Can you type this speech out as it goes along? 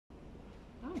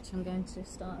which I'm going to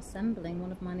start assembling.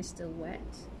 One of mine is still wet.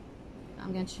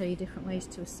 I'm going to show you different ways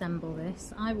to assemble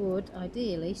this. I would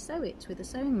ideally sew it with a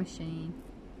sewing machine,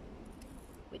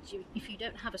 which if you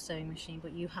don't have a sewing machine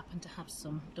but you happen to have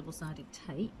some double-sided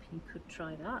tape, you could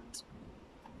try that.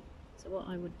 So what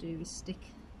I would do is stick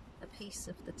a piece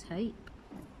of the tape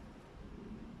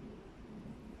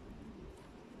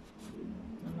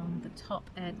along the top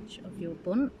edge of your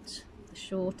bunt, the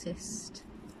shortest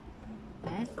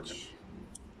edge,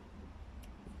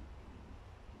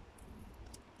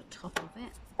 the top of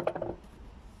it.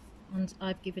 And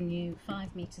I've given you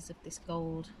 5 meters of this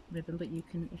gold ribbon, but you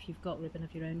can, if you've got ribbon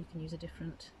of your own, you can use a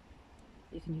different,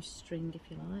 you can use string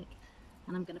if you like.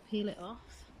 And I'm going to peel it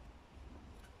off,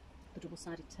 the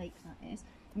double-sided tape that is.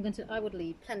 I would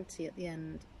leave plenty at the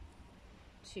end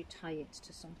to tie it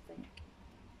to something.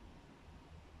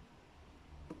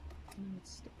 And I would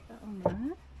stick that on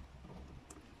there.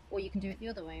 Or you can do it the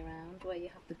other way around, where you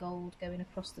have the gold going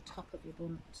across the top of your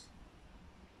bunt.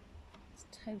 It's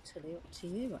totally up to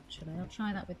you, actually. I'll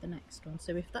try that with the next one.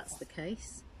 So if that's the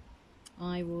case,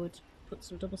 I would put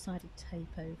some double-sided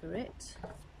tape over it,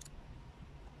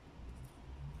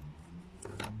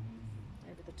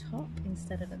 over the top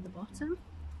instead of at the bottom.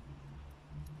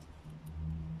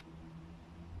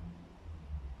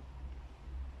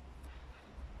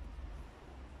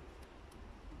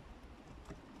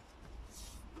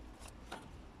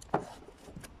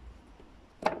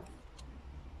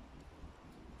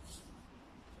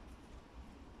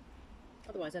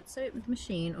 Otherwise I'd sew it with the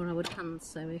machine, or I would hand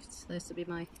sew it. Those would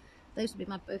be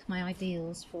both my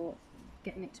ideals for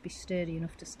getting it to be sturdy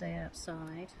enough to stay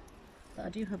outside. But I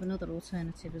do have another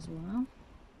alternative as well.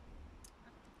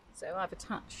 So I've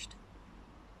attached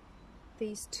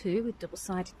these two with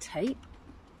double-sided tape,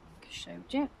 like I showed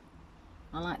you.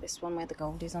 I like this one where the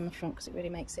gold is on the front because it really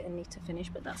makes it a neater finish,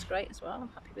 but that's great as well. I'm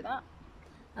happy with that.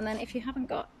 And then if you haven't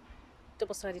got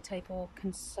double-sided tape or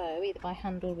can sew either by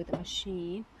hand or with a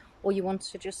machine, or you want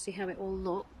to just see how it all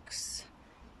looks,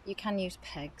 you can use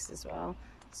pegs as well.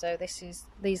 So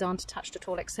these aren't attached at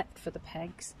all except for the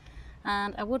pegs.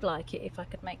 And I would like it if I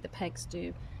could make the pegs do,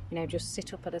 you know, just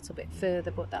sit up a little bit further,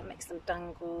 but that makes them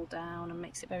dangle down and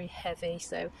makes it very heavy.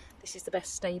 So this is the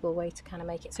best stable way to kind of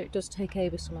make it so it does take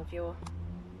over some of your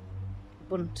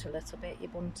bunt a little bit,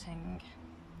 your bunting.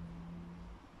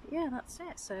 But yeah, that's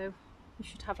it. So you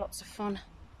should have lots of fun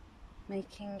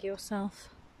making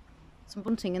yourself some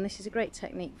bunting, and this is a great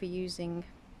technique for using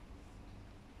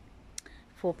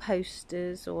for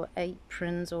posters or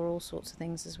aprons or all sorts of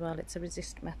things as well. It's a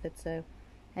resist method, so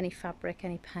any fabric,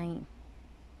 any paint,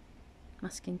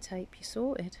 masking tape, you're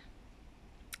sorted.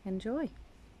 Enjoy.